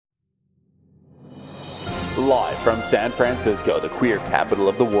Live from San Francisco, the queer capital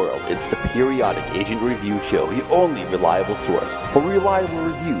of the world, it's the Periodic Agent Review Show, the only reliable source for reliable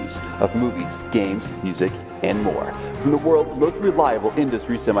reviews of movies, games, music, and more from the world's most reliable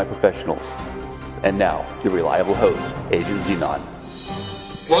industry semi-professionals. And now, your reliable host, Agent Xenon.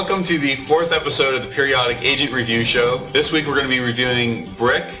 Welcome to the 4th episode of the Periodic Agent Review Show. This week we're going to be reviewing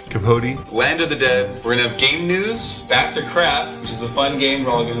Brick, Capote, Land of the Dead. We're going to have game news, Back to Crap, which is a fun game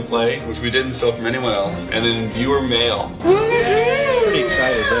we're all going to play, which we didn't steal from anyone else, and then viewer mail. Woo-hoo! Pretty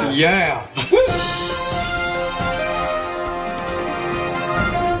excited though. Yeah!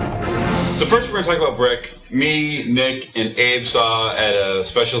 So first we're going to talk about Brick. Me, Nick, and Abe saw at a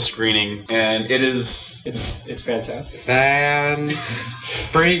special screening, and it's fantastic.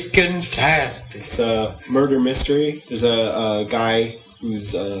 Freaking-tastic. It's a murder mystery. There's a guy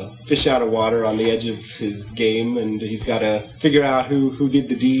who's fish out of water on the edge of his game, and he's got to figure out who did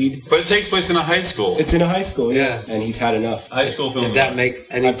the deed. But it takes place in a high school. It's in a high school, yeah. And he's had enough. High school film. If that makes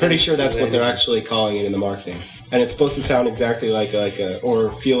any I'm pretty sense sure that's to what they're anyone. actually calling it in the marketing. And it's supposed to sound exactly like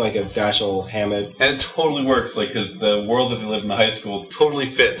or feel like a Dashiell Hammett. And it totally works, because the world that they live in the high school totally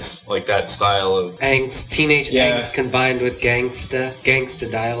fits, that style of... Angst, teenage angst combined with gangsta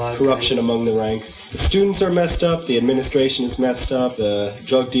dialogue. Corruption among the ranks. The students are messed up, the administration is messed up, the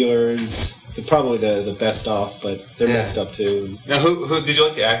drug dealers... They're probably the best off, but they're messed up too. Now, who did you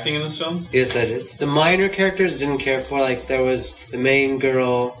like the acting in this film? Yes, I did. The minor characters didn't care for, there was the main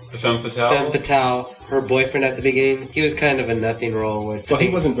girl... The femme fatale? Femme fatale, her boyfriend at the beginning. He was kind of a nothing role. Well, he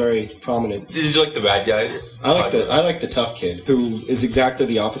wasn't very prominent. Did you like the bad guys? I like the tough kid, who is exactly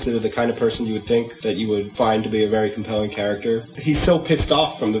the opposite of the kind of person you would think that you would find to be a very compelling character. He's so pissed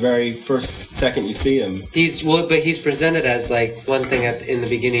off from the very first second you see him. But he's presented as one thing in the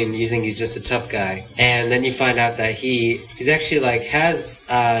beginning. You think he's just a tough guy, and then you find out that he's actually has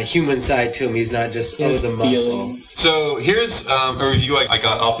a human side to him. He's not just the muscle. So here's a review I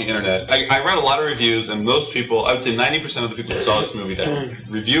got off the internet. I read a lot of reviews, and most people, I would say 90% of the people who saw this movie that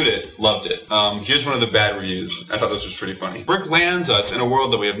reviewed it loved it. Here's one of the bad reviews. I thought this was pretty funny. Brick lands us in a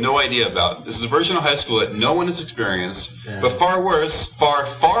world that we have no idea about. This is a version of high school that no one has experienced, but far worse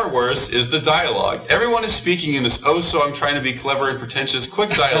is the dialogue. Everyone is speaking in this I'm trying to be clever and pretentious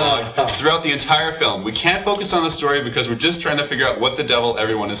quick dialogue throughout the entire film. We can't focus on the story because we're just trying to figure out what the devil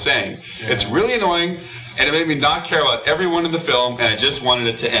everyone is saying. It's really annoying, and it made me not care about everyone in the film, and I just wanted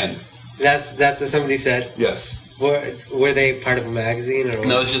it to end. That's what somebody said? Yes. Were they part of a magazine or what?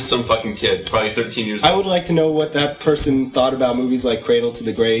 No, it's just some fucking kid, probably 13 years I old. would like to know what that person thought about movies like Cradle to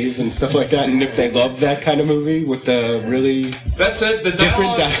the Grave and stuff like that, and if they loved that kind of movie with the really... That's it.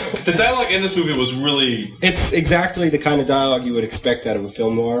 The dialogue in this movie was really... It's exactly the kind of dialogue you would expect out of a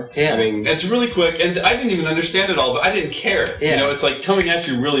film noir. Yeah. I mean, It's really quick, and I didn't even understand it all, but I didn't care. Yeah. It's coming at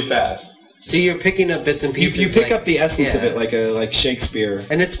you really fast. So you're picking up bits and pieces. you pick up the essence of it like Shakespeare.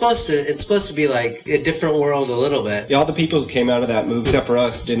 And it's supposed to be a different world a little bit. Yeah, all the people who came out of that movie, except for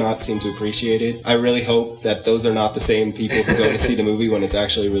us, did not seem to appreciate it. I really hope that those are not the same people who go to see the movie when it's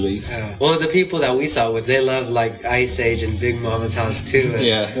actually released. Well, the people that we saw with, they love Ice Age and Big Mama's House too. And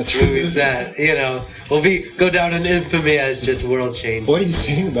yeah, that's right. movies that will go down in infamy as just world changing. What are you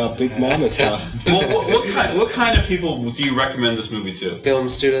saying about Big Mama's House? Well, what kind of people do you recommend this movie to? Film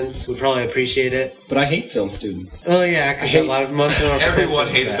students would probably appreciate it. But I hate film students. Oh yeah, because most of them are Everyone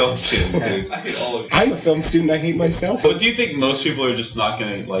pretentious hates guys. film students, dude. I hate all of you. I'm a film student, I hate myself. But do you think most people are just not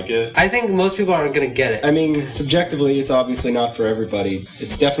going to like it? I think most people aren't going to get it. I mean, subjectively, it's obviously not for everybody.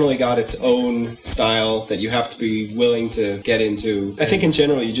 It's definitely got its own style that you have to be willing to get into. I think in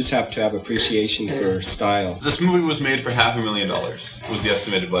general, you just have to have appreciation for style. This movie was made for $500,000, was the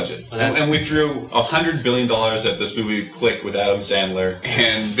estimated budget. Well, and we threw $100 billion at this movie Click with Adam Sandler,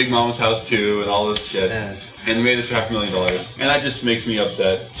 and Big Mama's House 2, and all this shit. Yeah. And we made this for $500,000. And that just makes me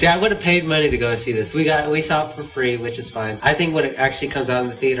upset. See, I would have paid money to go see this. We saw it for free, which is fine. I think when it actually comes out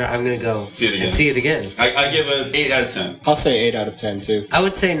in the theater, I'm going to go see it again. I give it 8 out of 10. I'll say 8 out of 10, too. I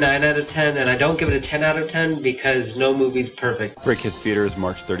would say 9 out of 10, and I don't give it a 10 out of 10 because no movie's perfect. Brick hits theaters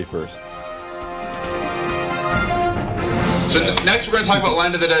March 31st. So next we're going to talk about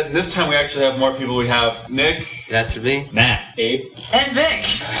Land of the Dead, and this time we actually have more people. We have Nick. That's for me. Matt. Abe. And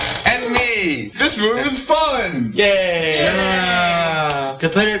Vic. And me! This movie was fun! Yay! Yeah. To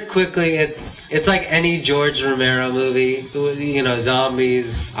put it quickly, it's like any George Romero movie.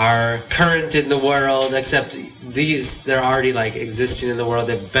 Zombies are current in the world, except they're already like existing in the world.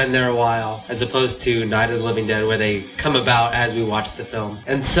 They've been there a while, as opposed to Night of the Living Dead, where they come about as we watch the film.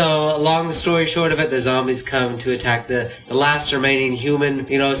 And so, long story short of it, the zombies come to attack the last remaining human,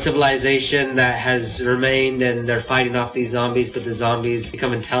 civilization that has remained, and they're fighting off these zombies, but the zombies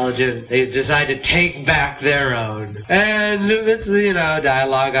become intelligent. They decide to take back their own. And this is,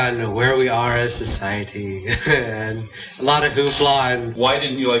 dialogue on where we are as society, and a lot of hoopla. And why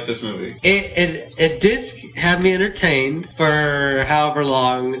didn't you like this movie? It did have me entertained for however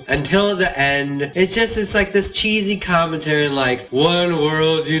long until the end. It's like this cheesy commentary like one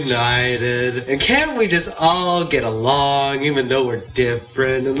world united, and can't we just all get along even though we're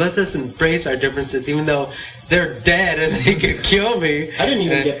different, and let's just embrace our differences even though they're dead and they could kill me. I didn't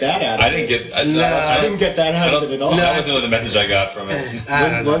even get that out of it. I didn't get that out of it at all. That wasn't really the message I got from it.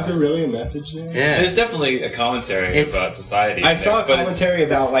 Was there really a message there? Yeah. There's definitely a commentary about society. I saw a commentary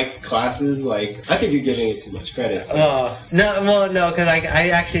about like classes. Like, I think you're giving it too much credit. No, because I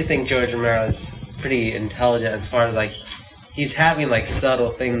actually think George Romero is pretty intelligent as far as like he's having like subtle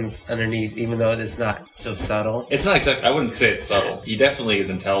things underneath, even though it's not so subtle. It's not exactly. I wouldn't say it's subtle. He definitely is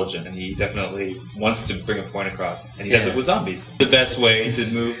intelligent, and he definitely wants to bring a point across, and he does it with zombies. The best way to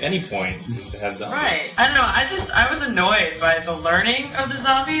move any point is to have zombies. Right. I don't know. I was annoyed by the learning of the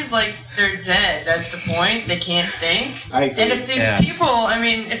zombies. Like, they're dead. That's the point. They can't think. I agree. And if these people,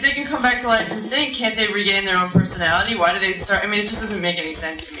 if they can come back to life and think, can't they regain their own personality? Why do they start? It just doesn't make any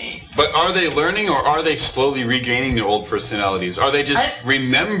sense to me. But are they learning, or are they slowly regaining their old personalities? Are they just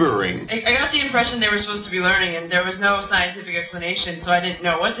remembering? I got the impression they were supposed to be learning, and there was no scientific explanation, so I didn't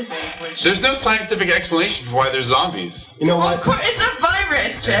know what to think. There's no scientific explanation for why they're zombies. You know what? Of course, it's a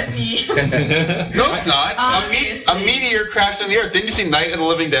virus, Jesse. No, it's not. A meteor crashed on the Earth. Didn't you see Night of the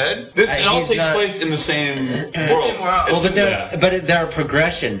Living Dead? It all takes place in the same world. Well, but they're a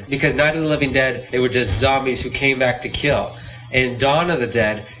progression, because Night of the Living Dead, they were just zombies who came back to kill. In Dawn of the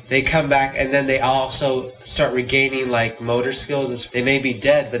Dead, they come back and then they also start regaining like motor skills. They may be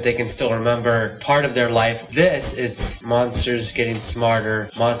dead, but they can still remember part of their life. It's monsters getting smarter,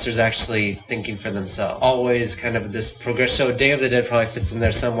 monsters actually thinking for themselves. Always kind of this progression. So Day of the Dead probably fits in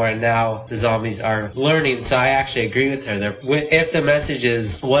there somewhere, and now the zombies are learning. So I actually agree with her. If the message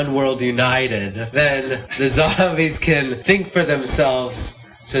is one world united, then the zombies can think for themselves.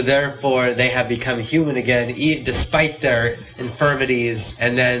 So therefore, they have become human again, despite their infirmities,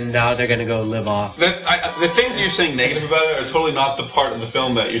 and then now they're going to go live off. The things you're saying negative about it are totally not the part of the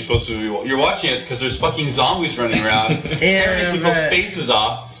film that you're supposed to be. You're watching it because there's fucking zombies running around, tearing people's faces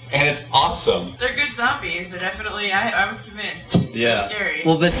off, and it's awesome. They're good zombies. They're definitely. I was convinced. Yeah. They're scary.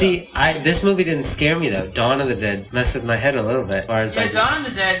 Well, but see, this movie didn't scare me though. Dawn of the Dead messed with my head a little bit. As far as Dawn of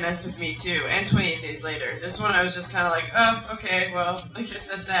the Dead messed with me too, and 28 Days Later. This one I was just kind of like, oh, okay, well, I guess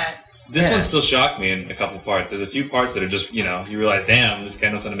that's that. This one still shocked me in a couple parts. There's a few parts that are just, you realize, damn, this guy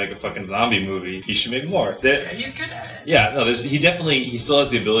knows how to make a fucking zombie movie. He should make more. Yeah, he's good at it. Yeah, no, he still has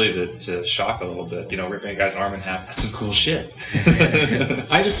the ability to shock a little bit. Ripping a guy's arm in half. That's some cool shit.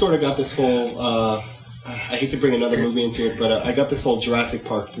 I just sort of got this whole, I hate to bring another movie into it, but I got this whole Jurassic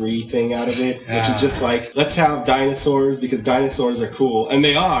Park 3 thing out of it, which is just like, let's have dinosaurs because dinosaurs are cool, and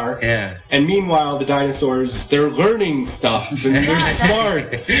they are. Yeah. And meanwhile, the dinosaurs, they're learning stuff, and they're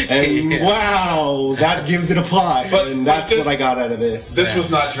smart, and wow, that gives it a plot, and that's what I got out of this. This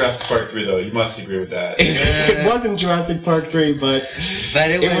was not Jurassic Park 3, though. You must agree with that. It wasn't Jurassic Park 3, but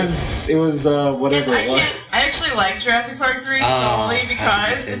it was whatever it was. I actually like Jurassic Park 3 solely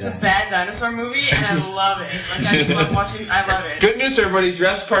because it's a bad dinosaur movie, and I love it. Like, I just love watching. I love it. Good news, everybody!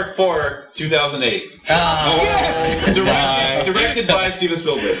 Jurassic Park 4, 2008. Yes! Directed by Steven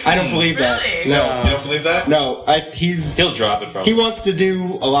Spielberg. I don't believe that. Really? No. You don't believe that? No. He'll drop it, probably. He wants to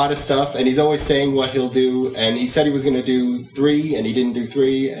do a lot of stuff, and he's always saying what he'll do. And he said he was going to do 3, and he didn't do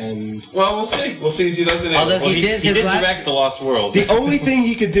 3. And well, we'll see. We'll see in 2008. Although he did direct The Lost World. The only thing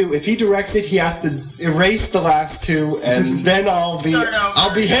he could do, if he directs it, he has to erase the last 2, and then I'll be,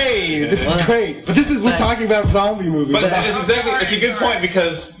 hey, this is great. But we're talking about zombie movies. But it's a good point,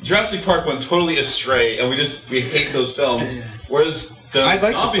 because Jurassic Park went totally astray, and we hate those films. Whereas the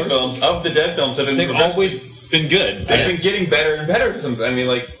zombie films of the Dead films have been they've always been good. They've been getting better and better.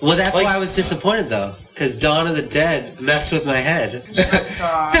 Well, that's why I was disappointed though, because Dawn of the Dead messed with my head.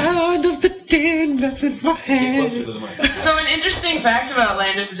 Dawn of the Dead messed with my head. So an interesting fact about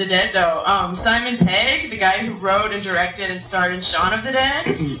Land of the Dead, though, Simon Pegg, the guy who wrote and directed and starred in Shaun of the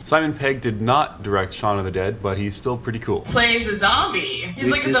Dead, Simon Pegg did not direct Shaun of the Dead, but he's still pretty cool. plays a zombie. He's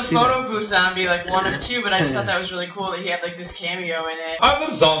like the photo booth zombie, like 1 of 2, but I just thought that was really cool that he had like this cameo in it. I'm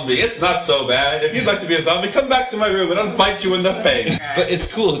a zombie. It's not so bad. If you'd like to be a zombie, come back to my room and I'll bite you in the face. But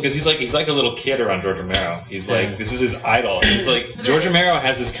it's cool because he's like a little kid around George Romero. He's like, this is his idol. He's like, George Romero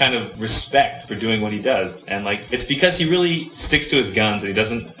has this kind of respect for doing what he does, and like, it's because he really sticks to his guns and he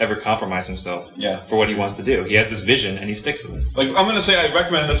doesn't ever compromise himself for what he wants to do. He has this vision and he sticks with it. Like, I'm gonna say I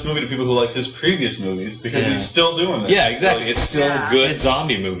recommend this movie to people who like his previous movies because he's still doing it. Yeah, exactly. It's still good It's-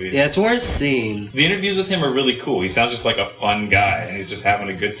 zombie movies. Yeah, it's worth seeing. The interviews with him are really cool. He sounds just like a fun guy, and he's just having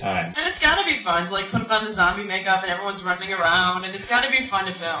a good time. And it's gotta be fun to like put on the zombie makeup and everyone's running around, and it's gotta be fun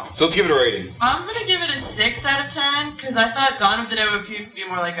to film. So let's give it a rating. I'm gonna give it a 6 out of 10 because I thought Dawn of the Dead would be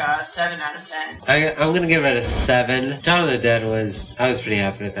more like a 7 out of 10. I'm gonna give it a 7. Dawn of the Dead I was pretty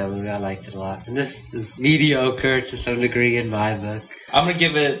happy with that movie. I liked it a lot. And this is mediocre to some degree in my book. I'm gonna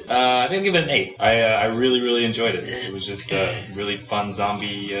give it. I think I'll give it an 8. I really, really enjoyed it. It was just a really fun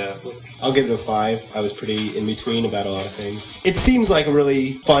zombie flick. I'll give it a 5. I was pretty in between about a lot of things. It seems like a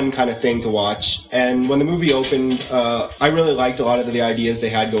really fun kind of thing to watch. And when the movie opened, I really liked a lot of the ideas they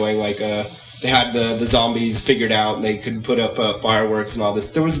had going. Like they had the zombies figured out, and they could put up fireworks and all this.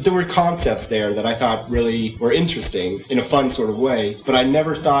 There were concepts there that I thought really were interesting in a fun sort of way. But I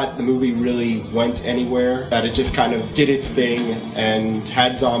never thought the movie really went anywhere. That it just kind of did its thing and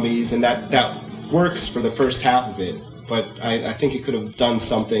had zombies, and that works for the first half of it. But I think it could have done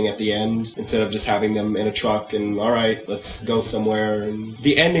something at the end instead of just having them in a truck and, all right, let's go somewhere. And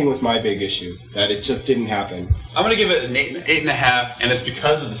the ending was my big issue, that it just didn't happen. I'm gonna give it an 8.5, and it's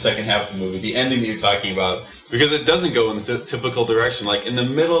because of the second half of the movie, the ending that you're talking about, because it doesn't go in the typical direction. Like in the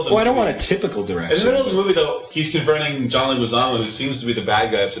middle of the Well, I don't want a typical direction. In the middle of the movie, though, he's confronting John Leguizamo, who seems to be the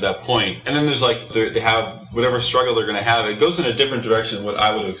bad guy up to that point. And then there's like they have whatever struggle they're gonna have. It goes in a different direction than what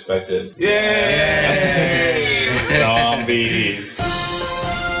I would have expected. Yay! Zombies.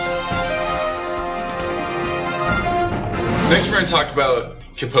 Next, we're gonna talk about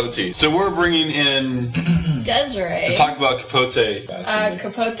Capote. So we're bringing in Desiree. to talk about Capote.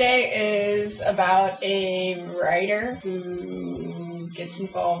 Capote is about a writer who gets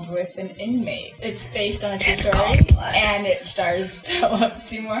involved with an inmate. It's based on a true story, and it stars Philip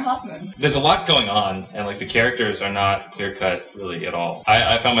Seymour Hoffman. There's a lot going on, and like the characters are not clear cut really at all.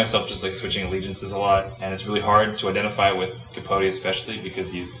 I found myself just like switching allegiances a lot, and it's really hard to identify with Capote, especially because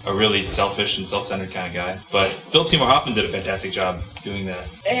he's a really selfish and self-centered kind of guy. But Philip Seymour Hoffman did a fantastic job doing that.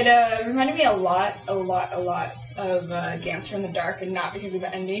 It reminded me a lot of Dancer in the Dark, and not because of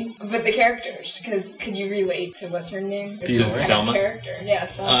the ending, but the characters. Because could you relate to what's her name? This is Selma? Character, yeah,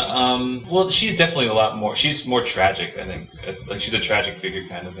 Selma. Well, she's definitely a lot more. She's more tragic, I think. Like she's a tragic figure,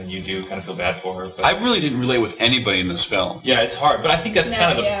 kind of, and you do kind of feel bad for her. But I really didn't relate with anybody in this film. yeah, it's hard, but I think that's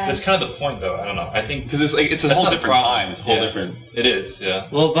kind of the point, though. I don't know. I think Because it's a That's whole not a different problem. time. It's a whole Yeah. different. it is. Yeah.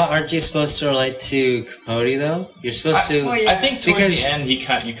 Well, but aren't you supposed to relate to Capote though? You're supposed to. well, yeah. I think towards Because- the end, you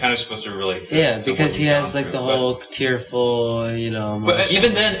kind of supposed to relate. To Yeah, to because what he he's has gone like the through, but- whole tearful, you know. But emotion.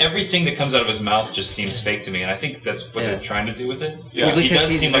 even then, everything that comes out of his mouth just seems fake to me, and I think that's what they're trying to do with it. Yeah. Because he Because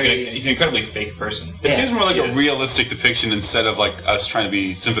does he's seem like very- he's an incredibly fake person. It Yeah. seems more like a Yes. realistic depiction instead of like us trying to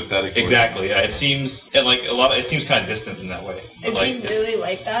be sympathetic. Exactly. Yeah, it seems and like a lot. It seems kind of distant in that way. But, Is like, he it's- really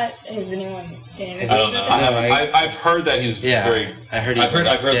like that? Has anyone seen any I don't videos know. of him? No, I've heard that he's Yeah, very. I heard. I've heard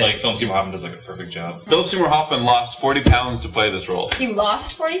dead. like Philip Seymour Hoffman does like a perfect job. Philip Seymour Hoffman lost 40 pounds to play this role. He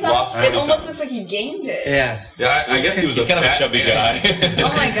lost 40 pounds? Lost 40 It almost pounds. looks like he gained it. Yeah. Yeah, I guess he was He's kind of a fat chubby man. guy.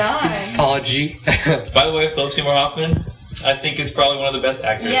 Oh my god. Apology. By the way, Philip Seymour Hoffman, I think is probably one of the best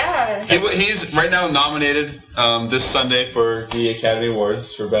actors. Yeah. He's right now nominated this Sunday for the Academy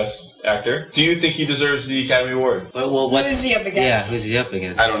Awards for Best Actor. Do you think he deserves the Academy Award? well, Who is he up against? Yeah, who's he up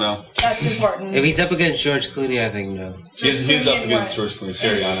against? I don't know. That's important. If he's up against George Clooney, I think no. He's Clooney up and against what? George Clooney,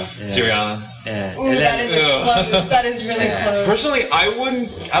 Syriana. Yeah. Syriana. Yeah. Ooh, And that then- is a close. That is really Yeah. close. Personally, I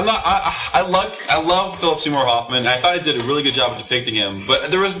wouldn't. I'm not. I love Philip Seymour Hoffman. I thought he did a really good job of depicting him, but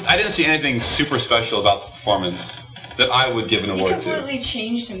I didn't see anything super special about the performance that I would give an He award to. completely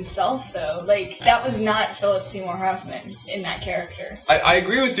changed himself, though. Like, that was not Philip Seymour Hoffman in that character. I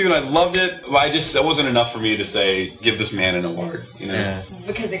agree with you, and I loved it. But that wasn't enough for me to say give this man an award. You know. Yeah.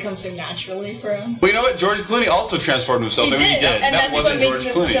 Because it comes so naturally for him. Well, you know what? George Clooney also transformed himself. He I mean, did, and that that's what wasn't makes George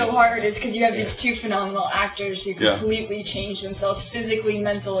it Clooney. so hard, is because you have these two phenomenal actors who Yeah. completely changed themselves physically,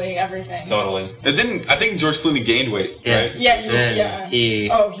 mentally, everything. Totally. It didn't. I think George Clooney gained weight, Yeah. right? Yeah. He.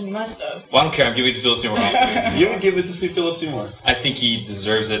 Oh, he must have. Well, I don't care. I'm giving it to Philip Seymour Hoffman. You would give it to see Philip Seymour. I think he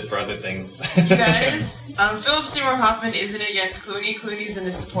deserves it for other things. You guys, Philip Seymour Hoffman isn't against Clooney. Clooney's in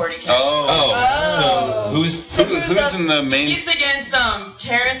the supporting character. Oh. Oh. So who's So Who's who's up? in the main? He's against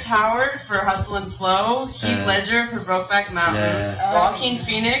Terrence Howard for Hustle and Flow, Heath Ledger for Brokeback Mountain, Yeah. Joaquin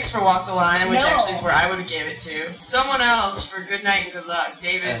Phoenix for Walk the Line, which No. actually is where I would have gave it to. Someone else for Good Night and Good Luck,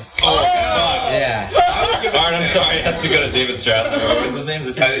 David. Oh, God. Yeah. Alright, I'm sorry. It has to go to David Strathmore. What's his name?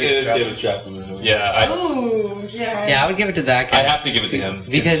 It is David Stratham. Yeah, Ooh, yeah. Yeah, I would give it to that guy. I'd have to give it to him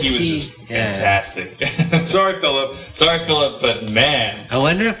Because he was he- just yeah. fantastic. Sorry, Philip. Sorry, Philip, but man. I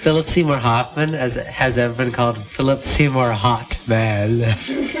wonder if Philip Seymour Hoffman has ever been called Philip Seymour Hot Man.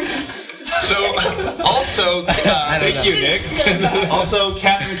 So, also, Thank you, Nick. So bad. also,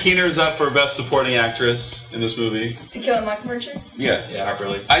 Catherine Keener is up for Best Supporting Actress in this movie. To Kill a Mockingbird? Yeah. Yeah, Harper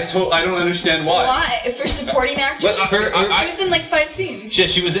Lee. I don't understand why. Why? For supporting actress? But, She was in like 5 scenes.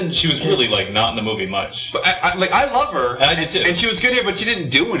 She was really like not in the movie much. But I love her. And I did too. And she was good here, but she didn't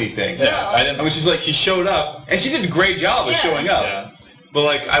do anything. Yeah, I I didn't. mean, she showed up, and she did a great job of Yeah. showing up. Yeah. But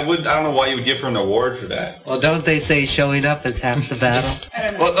like, I don't know why you would give her an award for that. Well, don't they say showing up is half the battle? I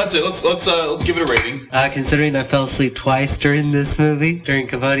don't know. Well, that's it. Let's give it a rating. Considering I fell asleep twice during this movie, during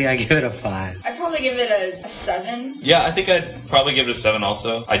Capote, I give it a 5. I'd probably give it a 7. Yeah, I think I'd probably give it a 7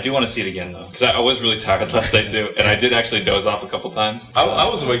 also. I do want to see it again though, because I was really tired last night too, and I did actually doze off a couple times. I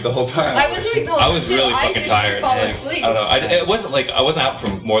was awake the whole time. I was awake the whole I time, was too. really I fucking usually tired. fall Yeah. asleep. I don't know. It wasn't like I wasn't out for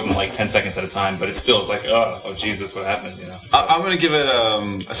more than like 10 seconds at a time, but it still was like, oh Jesus, what happened? You know. I'm gonna give it a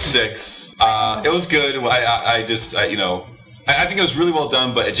 6. It was good. I think it was really well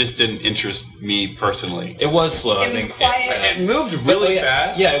done, but it just didn't interest me personally. It was slow. It I was think. quiet. It moved really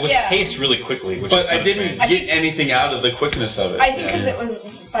fast. Yeah, it was Yeah. paced really quickly, which But is I kinda didn't strange. get anything out of the quickness of it. I think because it was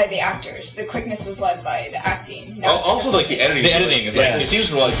by the actors. The quickness was led by the acting. Also, like the editing. The editing is like Yeah.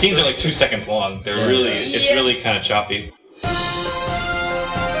 the scenes are like 2 seconds long. They're really it's Yeah. really kind of choppy.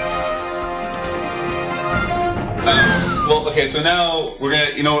 Well, okay, so now we're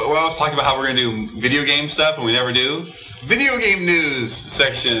gonna, we're always talking about how we're gonna do video game stuff, and we never do. Video game news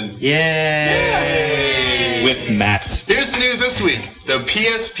section. Yay! With Matt. Here's the news this week. The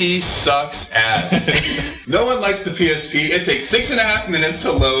PSP sucks ass. No one likes the PSP. It takes 6.5 minutes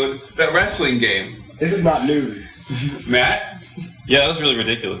to load that wrestling game. This is not news. Matt, Yeah, that was really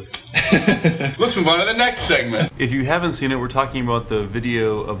ridiculous. let's move on to the next segment. If you haven't seen it, we're talking about the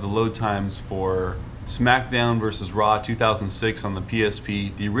video of the load times for SmackDown vs. Raw 2006 on the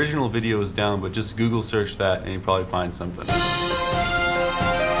PSP. The original video is down, but just Google search that and you'll probably find something.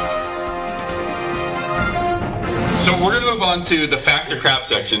 So we're gonna move on to the fact or crap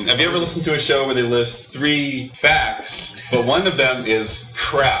section. Have you ever listened to a show where they list 3 facts, but one of them is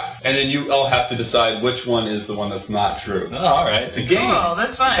crap, and then you all have to decide which one is the one that's not true? Oh, all right. It's a game. Cool,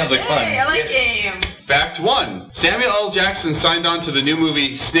 that's fun. Sounds like fun. Hey, I like games. Fact 1. Samuel L. Jackson signed on to the new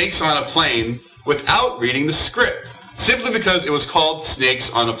movie Snakes on a Plane without reading the script, simply because it was called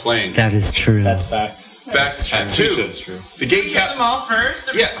Snakes on a Plane. That is true. That's fact. Fact I'm pretty sure 2. it's true. The gate Get them cap. all first,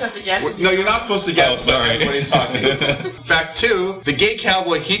 or we just have to guess? No, you're not supposed to guess. Oh, sorry. But everybody's talking. Fact 2. The gay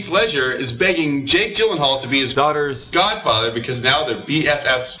cowboy Heath Ledger is begging Jake Gyllenhaal to be his Daughters. godfather because now they're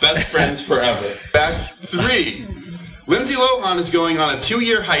BFFs, best friends forever. Fact 3. Lindsay Lohan is going on a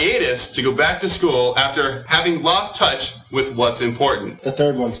 2-year hiatus to go back to school after having lost touch with what's important. The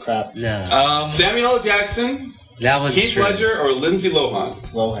third one's crap. No. Samuel L. Jackson, That one's Heath true. Ledger, or Lindsay Lohan?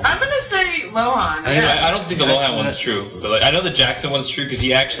 It's low. I'm gonna say Lohan. I- Yeah. I don't think the Lohan one's true, but like, I know the Jackson one's true because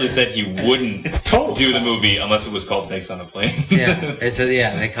he actually said he wouldn't It's total. do the movie unless it was called Snakes on a Plane. Yeah, it's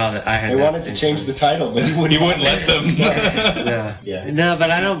they called it. I had They that wanted to same change thing. the title, but he wouldn't. He wouldn't let them. No. Yeah. No,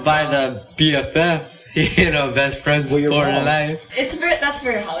 but I don't buy the BFF. Best friends Well, for you're wrong. life. That's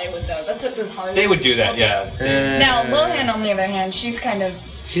very Hollywood though. That's what this Hollywood. They would do that, yeah. Now Lohan, on the other hand, she's kind of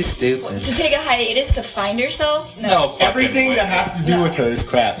She's stupid. to take a hiatus to find herself. No, fucking Everything way. that has to do with her is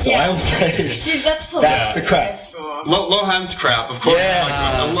crap. So Yeah. I will say That's political. that's the crap. Lohan's crap, of course.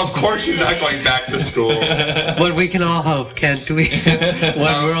 Yes. Of course she's not going back to school. What we can all hope, can't we?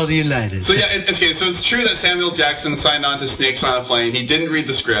 One world united. So yeah, okay. So it's true that Samuel Jackson signed on to Snakes on a Plane. He didn't read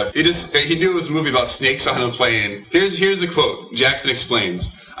the script. He knew it was a movie about snakes on a plane. Here's a quote. Jackson explains.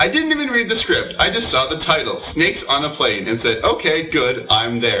 I didn't even read the script. I just saw the title, Snakes on a Plane, and said, okay, good,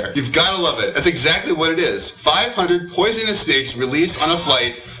 I'm there. You've got to love it. That's exactly what it is. 500 poisonous snakes released on a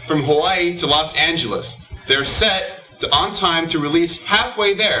flight from Hawaii to Los Angeles. They're set on time to release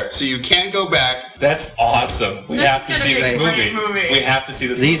halfway there, so you can't go back. That's awesome. We This have to is see gonna this be a great movie. movie. We have to see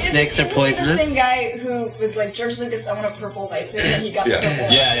this These movie. snakes are Isn't he poisonous. the same guy who was like George Lucas, I want a purple lightsaber, and he got Yeah. the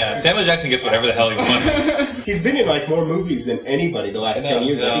purple. Yeah. Samuel Jackson gets whatever the hell he wants. He's been in like more movies than anybody the last I know, 10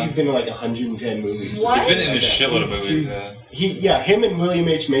 years. I yeah. think he's been in like 110 movies. What? He's been in a shitload of He's- movies. he's- Yeah. him and William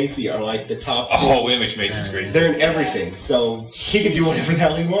H. Macy are like the top. Oh, William H. Macy's great. They're in everything, so he can do whatever the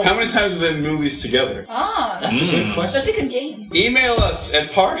hell he wants. How many times have they been movies together? That's a good question. That's a good game. Email us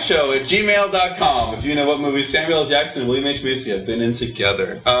at parshow@gmail.com if you know what movies Samuel L. Jackson and William H. Macy have been in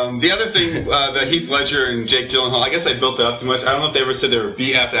together. The other thing that Heath Ledger and Jake Gyllenhaal, I guess I built that up too much. I don't know if they ever said they were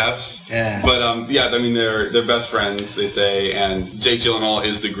BFFs. Yeah. But I mean they're best friends, they say, and Jake Gyllenhaal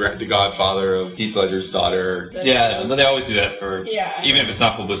is the godfather of Heath Ledger's daughter. Yeah, they always do that for even if it's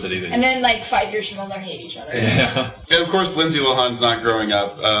not publicity. And then like 5 years from now, they hate each other. Yeah. And of course, Lindsay Lohan's not growing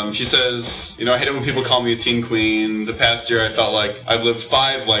up. She says, I hate it when people call me a teen queen. The past year, I felt like I've lived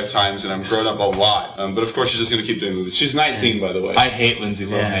 5 lifetimes and I'm grown up a lot. But of course, she's just going to keep doing movies. She's 19, by the way. I hate Lindsay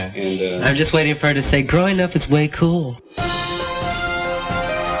Lohan. And I'm just waiting for her to say, growing up is way cool.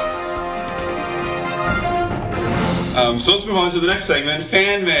 So let's move on to the next segment,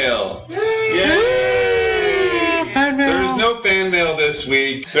 fan mail. Yay! Fan mail. There is no fan mail this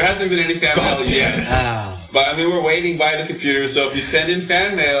week. There hasn't been any fan mail yet. But I mean, we're waiting by the computer, so if you send in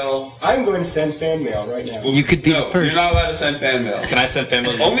fan mail... I'm going to send fan mail right now. You could be the first. You're not allowed to send fan mail. Can I send fan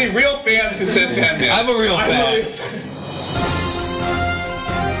mail? Only real fans can send fan mail. I'm a real fan.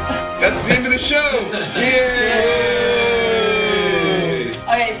 That's the end of the show. Yay!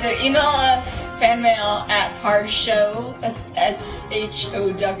 Okay, so email us fan mail at parshow, that's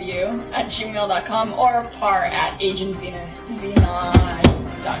SHOW, @gmail.com or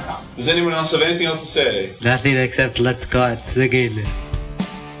par@agentxenon.com. Does anyone else have anything else to say? Nothing except let's go out singing.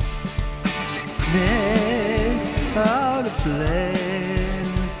 Snakes on a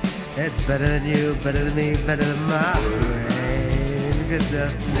plane. It's better than you, better than me, better than my brain. Cause the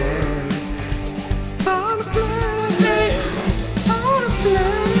snakes on a plane. Snakes on a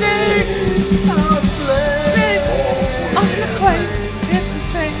plane. Snakes on a plane. Snakes on a plane. It's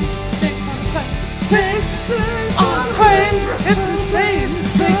insane. Snakes on a plane. Snakes on a plane. It's insane.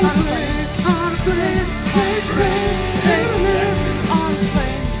 Snakes on a plane. On a plane. Snakes on a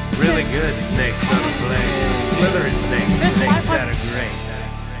plane. Really good snakes on a plane. Slithery snakes. Snakes that are great.